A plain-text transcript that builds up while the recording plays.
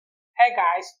Hey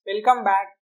guys, welcome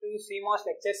back to CMOS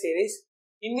lecture series.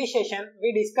 In this session,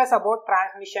 we discuss about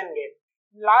transmission gate.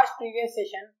 In last previous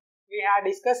session, we had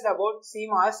discussed about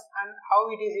CMOS and how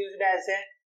it is used as a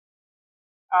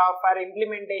for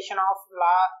implementation of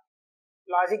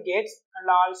logic gates and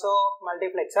also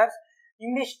multiplexers.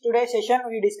 In this today's session,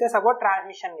 we discuss about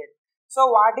transmission gate. So,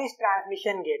 what is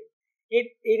transmission gate?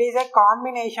 It is a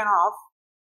combination of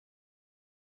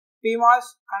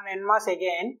PMOS and NMOS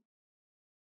again.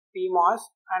 PMOS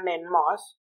and NMOS,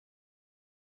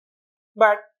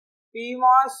 but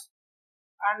PMOS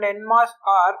and NMOS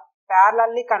are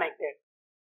parallelly connected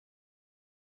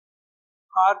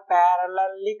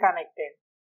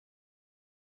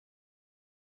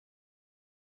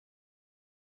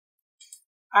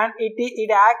and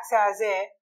it acts as a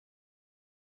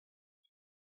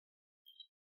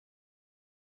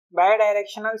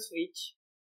bidirectional switch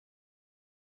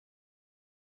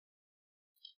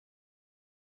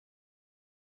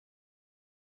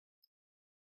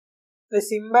The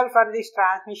symbol for this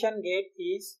transmission gate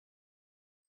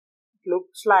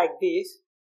looks like this.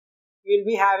 We will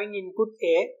be having input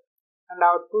A and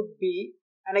output B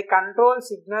and a control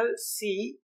signal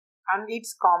C and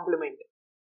its complement.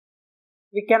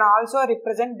 We can also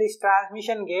represent this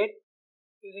transmission gate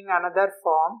using another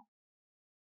form.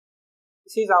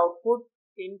 This is output,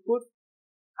 input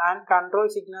and control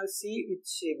signal C with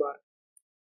C bar.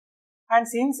 And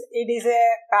since it is a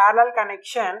parallelly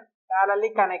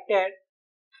connected,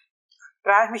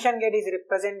 transmission gate is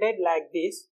represented like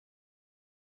this.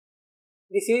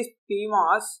 This is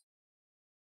PMOS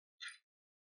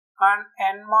and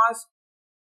NMOS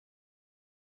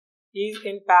is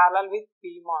in parallel with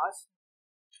PMOS,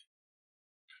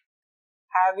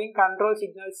 having control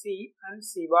signal C and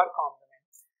C bar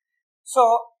components.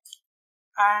 So,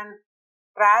 and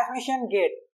transmission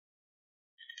gate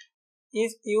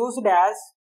is used as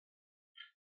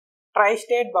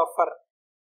tri-state buffer.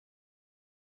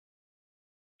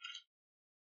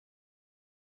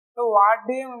 So what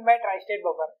do you mean by tri-state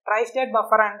buffer? Tri-state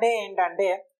buffer ante entante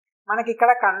manaki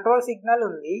ikkada control signal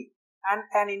undi and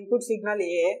an input signal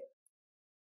A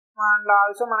and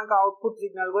also manaki output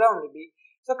signal kuda undi.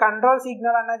 So control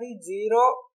signal anadi 0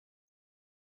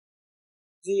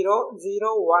 0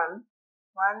 0 1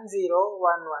 1 0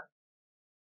 1 1.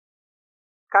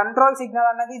 Control signal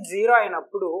anadi 0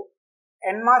 అయినప్పుడు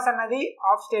NMOS anadi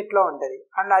off state lo untadi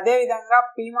and ade vidhanga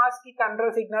PMOS ki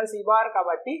control signal C bar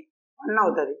kabatti 1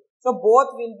 avutadi. So both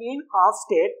will be in off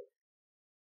state.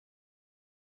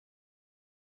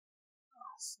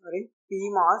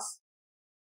 PMOS,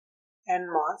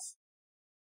 NMOS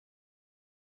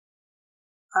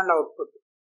and output.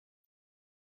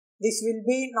 This will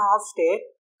be in off state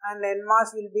and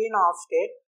NMOS will be in off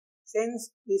state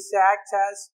since this acts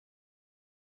as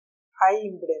high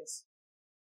impedance.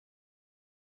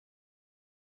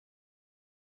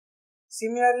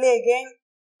 Similarly again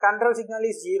control signal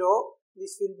is 0,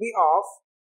 this will be off,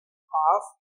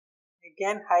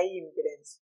 again high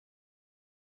impedance.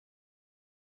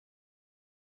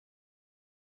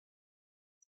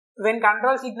 When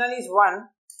control signal is 1,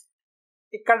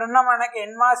 ikkadunna manaki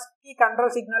NMOS ki control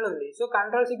signal undi. So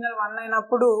control signal 1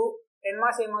 అయినప్పుడు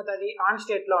NMOS ఏమవుతది on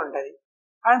state లో ఉంటది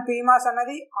and PMOS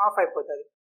అనేది of అయిపోతది.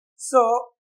 So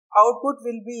output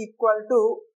will be equal to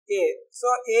A. So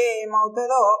A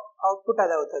ఏమవుతదో output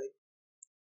అది అవుతది.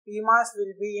 PMOS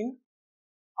will be in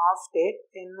off state,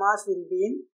 NMOS will be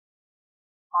in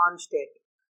on state.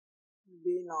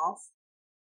 Be in off,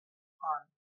 on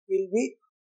will be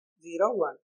 0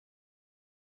 1.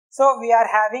 So we are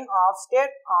having off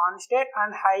state, on state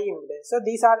and high impedance. So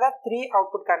these are the three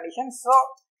output conditions. So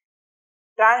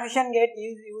transmission gate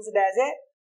is used as a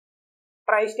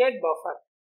tri-state buffer.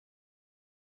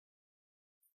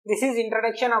 This is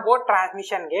introduction about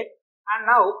transmission gate, and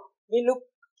now we look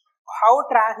how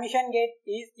transmission gate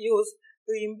is used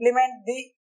to implement the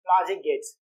logic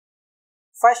gates.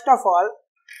 First of all,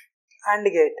 AND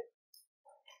gate.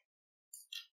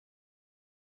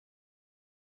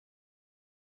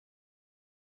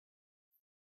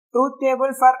 Truth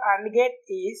table for AND gate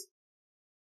is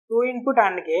 2 input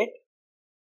AND gate.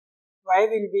 Y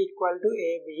will be equal to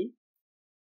AB.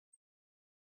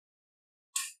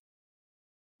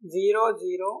 0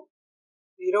 0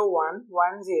 0 1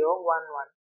 1 0 1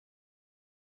 1.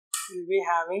 Will be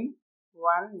having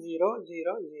 1 0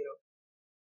 0 0.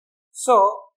 So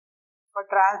for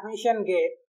transmission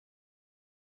gate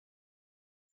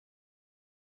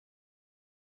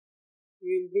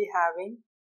we will be having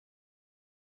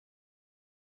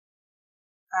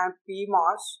a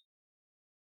PMOS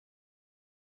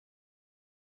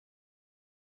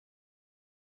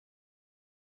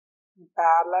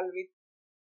parallel with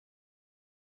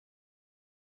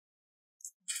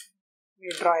we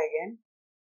draw again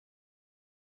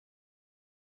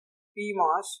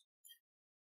PMOS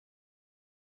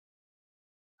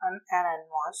and an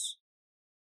NMOS.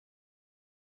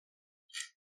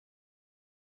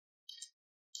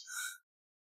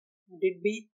 Did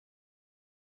be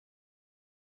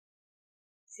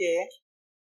A.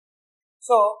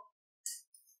 So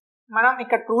మనం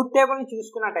ఇక్కడ truth టేబుల్ని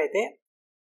చూసుకున్నట్టయితే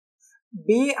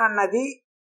B అన్నది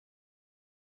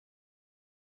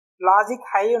logic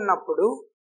high ఉన్నప్పుడు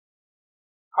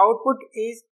output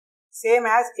is same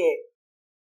as A,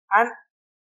 and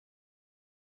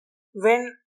when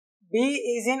B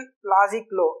is in logic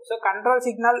low, so control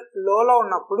signal లో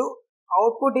ఉన్నప్పుడు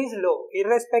output is low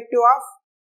irrespective of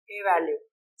A value.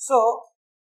 So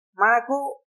మనకు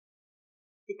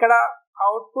ఇక్కడ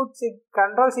output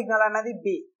control signal అనేది B,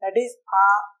 దట్ ఈస్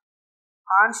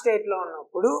ఆన్ స్టేట్లో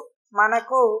ఉన్నప్పుడు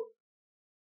మనకు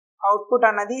output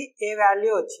అన్నది ఏ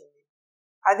value వచ్చింది.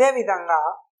 అదేవిధంగా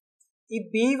ఈ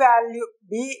B వాల్యూ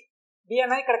B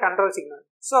అనేది ఇక్కడ కంట్రోల్ సిగ్నల్.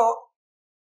 సో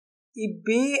ఈ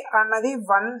B అన్నది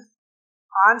 1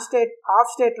 ఆన్ స్టేట్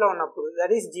ఆఫ్ స్టేట్లో ఉన్నప్పుడు,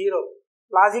 దట్ ఈస్ 0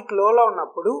 లాజిక్ లోలో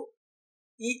ఉన్నప్పుడు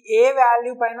ఈ ఏ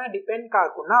వాల్యూ పైన డిపెండ్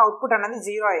కాకుండా అవుట్పుట్ అనేది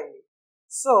 0 అయింది.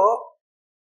 So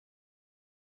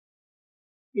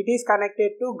it is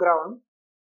connected to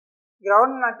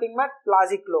ground nothing but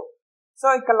logic లో. సో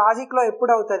ఇక్కడ లాజిక్ లో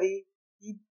ఎప్పుడు అవుతుంది, ఈ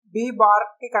B బార్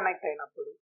కి కనెక్ట్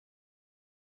అయినప్పుడు.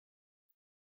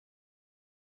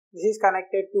 This is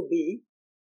connected to B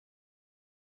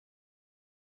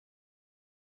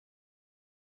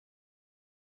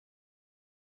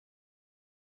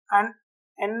and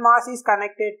NMOS is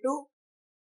connected to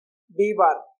B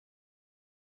bar.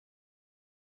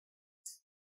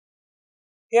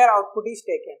 Here output is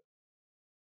taken.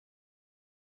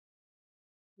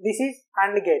 This is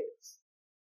AND gate.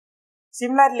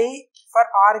 Similarly for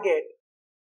OR gate,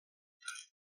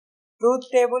 truth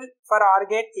table for OR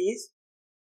gate is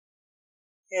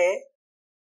A,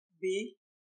 B,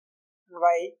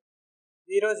 Y,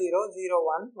 0 0 0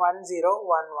 1 1 0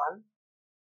 1 1.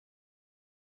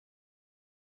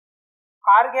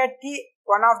 OR gate కి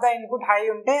one of the input high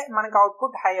ఉంటే మనకు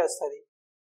output high వస్తుంది,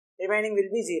 remaining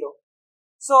will be 0.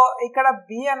 So ఇక్కడ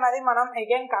B అన్నది మనం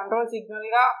again control signal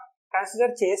గా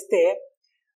consider చేస్తే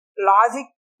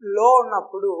logic లో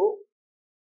ఉన్నప్పుడు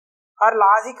ఆర్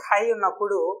లాజిక్ హై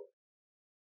ఉన్నప్పుడు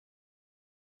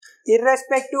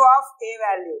ఇర్రెస్పెక్టివ్ ఆఫ్ ఏ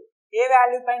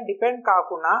వాల్యూ పైన డిపెండ్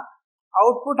కాకుండా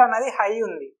అవుట్పుట్ అన్నది హై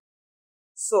ఉంది.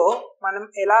 సో మనం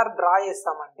ఎలా డ్రా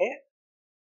చేస్తామంటే,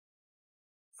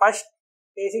 first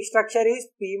basic structure is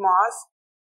PMOS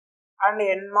and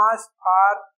NMOS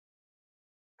are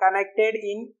connected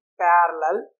in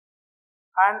parallel,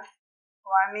 and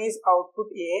one is output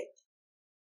A,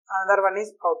 another one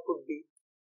is output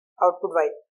Y.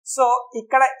 So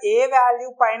ఇక్కడ ఏ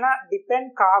value పైన depend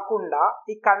కాకుండా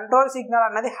ఈ కంట్రోల్ సిగ్నల్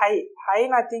అన్నది high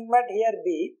nothing but here B.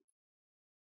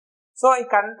 So ఈ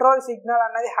control signal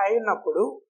అన్నది high ఉన్నప్పుడు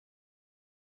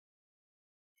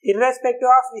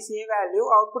irrespective of this A value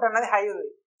output అన్నది high ఉంది.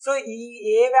 సో ఈ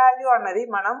ఏ వాల్యూ అన్నది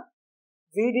మనం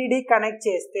VDD కనెక్ట్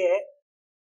చేస్తే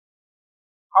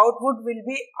output will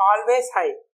be always high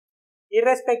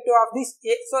irrespective of this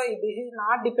A. So this is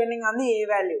not depending on the A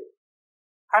value,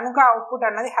 కనుక output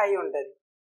అన్నది high ఉంటుంది.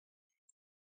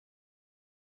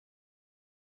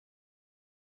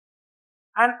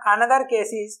 And another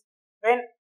case is when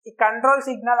ఈ కంట్రోల్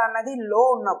సిగ్నల్ అన్నది లో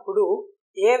ఉన్నప్పుడు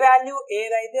ఏ వాల్యూ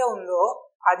ఏదైతే ఉందో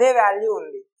అదే వాల్యూ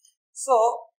ఉంది. సో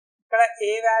ఇక్కడ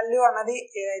ఏ వాల్యూ అన్నది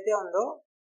ఏదైతే ఉందో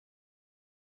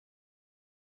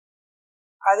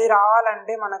అది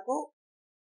రావాలంటే మనకు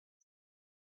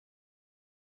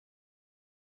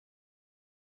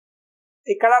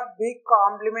ఇక్కడ B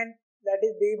complement that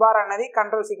is B bar అన్నది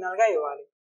కంట్రోల్ సిగ్నల్ గా ఇవ్వాలి.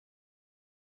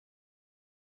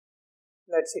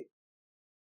 That's it.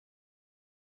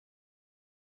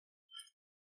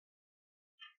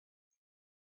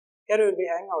 Here we will be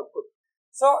having output.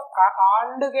 So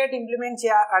AND gate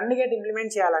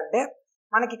implement చేయాలంటే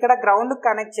మనకి ఇక్కడ గ్రౌండ్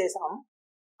కనెక్ట్ చేసాం,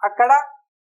 అక్కడ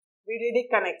VDD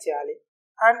కనెక్ట్ చేయాలి.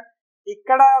 అండ్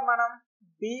ఇక్కడ మనం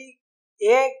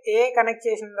ఏ కనెక్ట్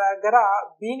చేసిన దగ్గర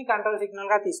Bని కంట్రోల్ సిగ్నల్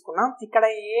గా తీసుకున్నాం, ఇక్కడ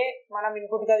ఏ మనం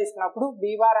ఇన్పుట్ గా తీసుకున్నప్పుడు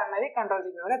B బార్ అన్నది కంట్రోల్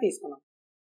సిగ్నల్ గా తీసుకున్నాం.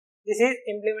 This is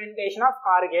implementation of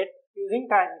OR gate using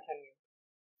transmission gate.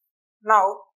 Now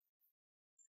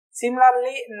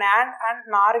similarly NAND and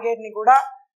NOR gate ని కూడా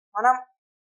మనం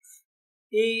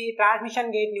ఈ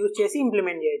ట్రాన్స్మిషన్ గేట్ యూజ్ చేసి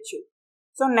ఇంప్లిమెంట్ చేయొచ్చు.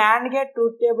 So NAND gate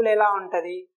truth table ఎలా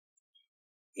ఉంటుంది,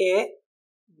 A,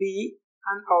 B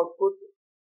and output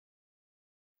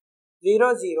 0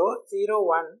 0 0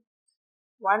 1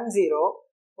 1 0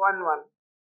 1 1.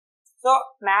 So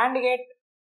NAND gate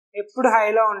ఎప్పుడు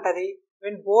హైలో ఉంటుంది,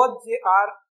 when both are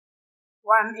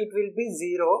 1 it will be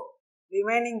 0,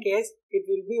 remaining case it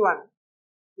will be 1.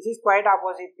 This is quite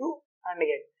opposite to AND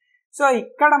gate. So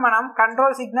ఇక్కడ మనం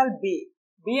control signal B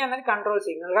అన్నది control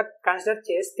signal గా consider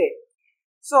చేస్తే,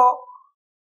 so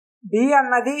B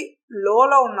అన్నది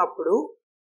లోలో ఉన్నప్పుడు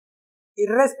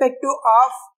irrespective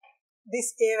of this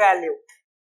a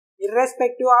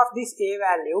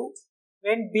value,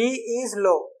 when b is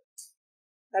low,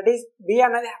 that is b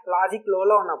అన్నది logic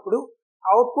లోలో ఉన్నప్పుడు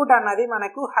output అన్నది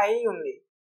మనకు హై ఉంది.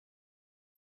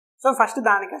 సో ఫస్ట్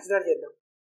దాన్ని కన్సిడర్ చేద్దాం.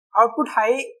 అవుట్పుట్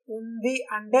హై ఉంది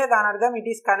అంటే దాని అర్థం it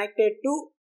is connected to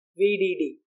VDD,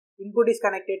 input is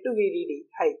connected to VDD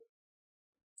high.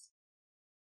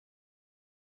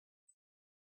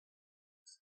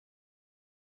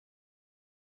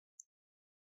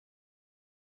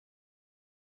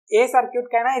 A circuit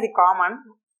కైనా ఇది common.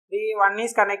 The one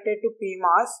is connected to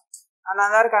PMOS,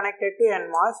 another connected to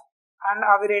NMOS, and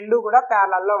అవి రెండు కూడా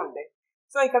ప్యారలల్లో ఉంటాయి.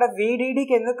 సో ఇక్కడ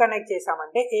VDDకి ఎందుకు కనెక్ట్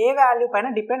చేసామంటే ఏ వాల్యూ పైన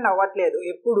డిపెండ్ అవ్వట్లేదు.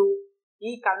 ఎప్పుడు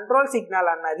ఈ కంట్రోల్ సిగ్నల్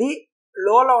అన్నది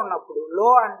లోలో ఉన్నప్పుడు, లో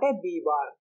అంటే B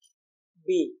bar,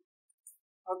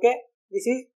 okay, this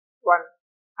is 1.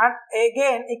 And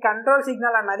again ఈ కంట్రోల్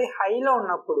సిగ్నల్ అన్నది హైలో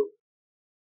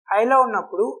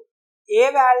ఉన్నప్పుడు ఏ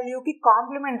వాల్యూకి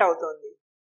కాంప్లిమెంట్ అవుతుంది.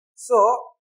 So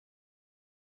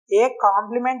A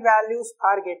complement values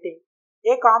are getting,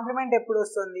 A complement ఎప్పుడు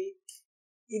వస్తుంది,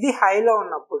 ఇది హైలో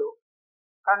ఉన్నప్పుడు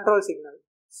control signal.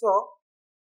 So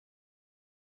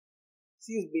this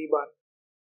is B bar,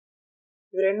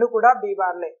 ఇవి రెండు కూడా B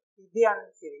బార్లే, ఇది అండ్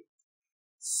ఇది.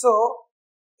 సో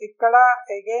ఇక్కడ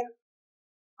again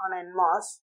on NMOS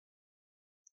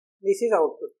this is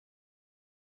output,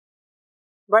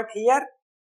 but here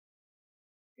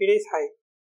it is high.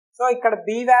 So ఇక్కడ B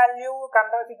వాల్యూ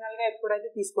కంట్రోల్ సిగ్నల్ గా ఎప్పుడైతే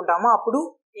తీసుకుంటామో అప్పుడు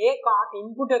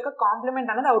ఇన్పుట్ యొక్క కాంప్లిమెంట్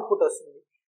అనేది అవుట్పుట్ వస్తుంది.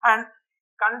 అండ్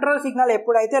కంట్రోల్ సిగ్నల్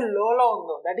ఎప్పుడైతే లోలో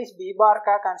ఉందో, దట్ ఈస్ B బార్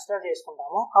గా కన్సిడర్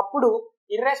చేసుకుంటామో, అప్పుడు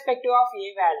irrespective of A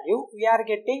value we are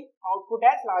getting output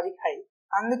as logic high.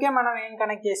 అందుకే మనం ఏం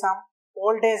కనెక్ట్ చేసాం,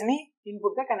 వోల్టేజ్ ని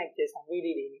ఇన్పుట్ గా కనెక్ట్ చేసాం,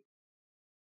 VDDని.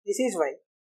 This is why.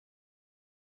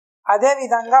 అదే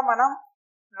విధంగా మనం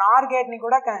నార్ గేట్ ని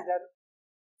కూడా కన్సిడర్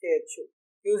చేయొచ్చు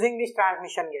using this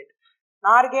transmission gate.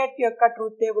 Nar gate యొక్క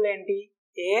ట్రూత్ టేబుల్ ఏంటి,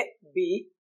 A, B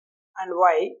and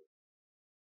Y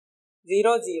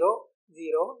 0 0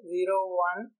 0 0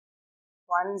 1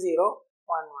 1 0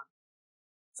 1 1.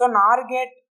 So Nar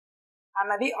gate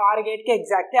అన్నది ఆర్ గేట్ కి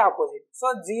ఎగ్జాక్ట్లీ ఆపోజిట్. సో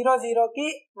 0 0 కి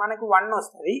మనకు 1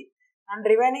 వస్తుంది, and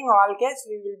remaining all case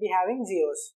we will be having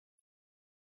zeros.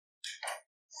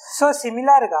 So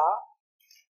సిమిలర్గా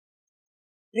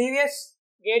previous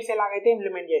gates ఎలాగైతే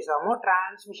implement చేసామో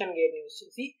ట్రాన్స్మిషన్ గేట్ యూజ్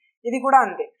చేసి, ఇది కూడా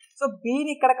అంతే. సో బీని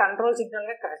ఇక్కడ కంట్రోల్ సిగ్నల్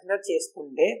గా కన్సిడర్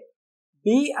చేసుకుంటే,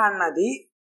 బి అన్నది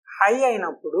హై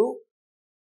అయినప్పుడు,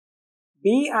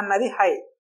 బి అన్నది high,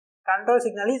 control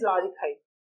signal is logic high,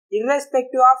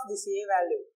 irrespective of this A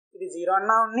value, ఇది 0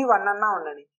 అన్నా ఉండి 1 అన్నా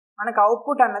ఉండని, మనకు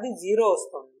అవుట్పుట్ అన్నది 0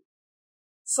 వస్తుంది.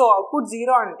 సో అవుట్పుట్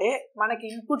 0 అంటే మనకి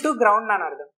ఇన్పుట్ గ్రౌండ్ అని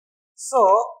అర్థం. సో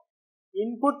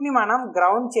ఇన్పుట్ ని మనం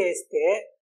గ్రౌండ్ చేస్తే,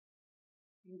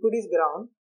 input is ground,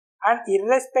 and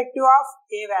irrespective of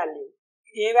A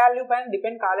value పైన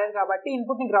డిపెండ్ కాలేదు కాబట్టి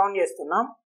ఇన్పుట్ ని గ్రౌండ్ చేస్తున్నాం.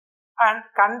 అండ్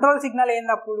కంట్రోల్ సిగ్నల్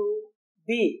ఏందప్పుడు, B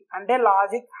అంటే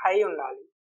లాజిక్ హై ఉండాలి.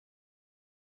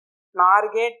 నార్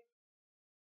గేట్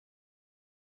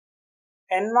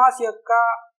NMOS యొక్క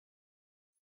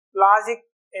లాజిక్,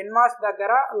 NMOS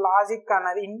దగ్గర లాజిక్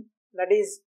అన్నది దట్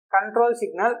ఈస్ కంట్రోల్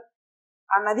సిగ్నల్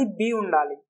అన్నది B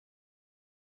ఉండాలి.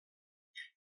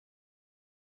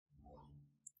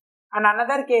 అండ్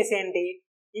అనదర్ కేస్ ఏంటి,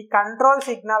 ఈ కంట్రోల్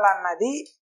సిగ్నల్ అన్నది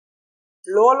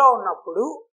లోలో ఉన్నప్పుడు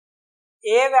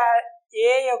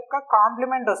ఏ యొక్క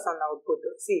కాంప్లిమెంట్ వస్తుంది output.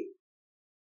 See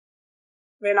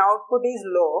when output is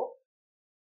low,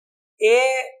 A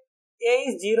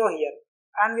is 0 here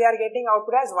and we are getting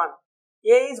output as 1,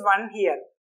 A is 1 here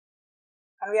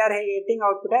and we are getting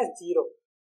output as 0.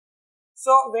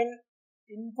 So when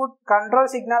input control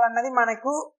signal అన్నది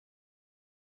మనకు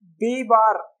B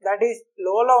bar that is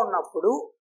లోలో ఉన్నప్పుడు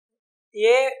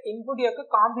ఏ input యొక్క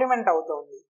complement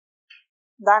అవుతుంది.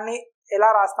 దాన్ని ఎలా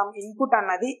రాస్తాం, input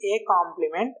అన్నది ఏ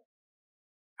complement,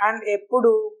 and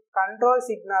ఎప్పుడు కంట్రోల్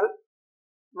సిగ్నల్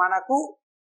మనకు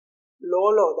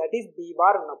లోలో దట్ ఈస్ B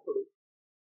బార్ ఉన్నప్పుడు.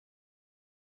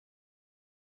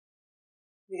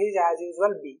 This is as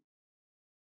usual B,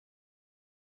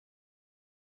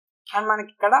 and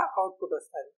మనకి ఇక్కడ అవుట్పుట్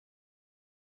వస్తుంది.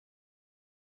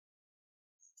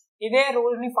 ఇదే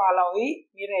రూల్ ని ఫాలో అయ్యి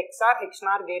మీరు XOR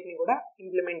XNOR గేట్ ని కూడా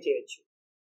ఇంప్లిమెంట్ చేయొచ్చు.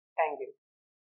 Thank you.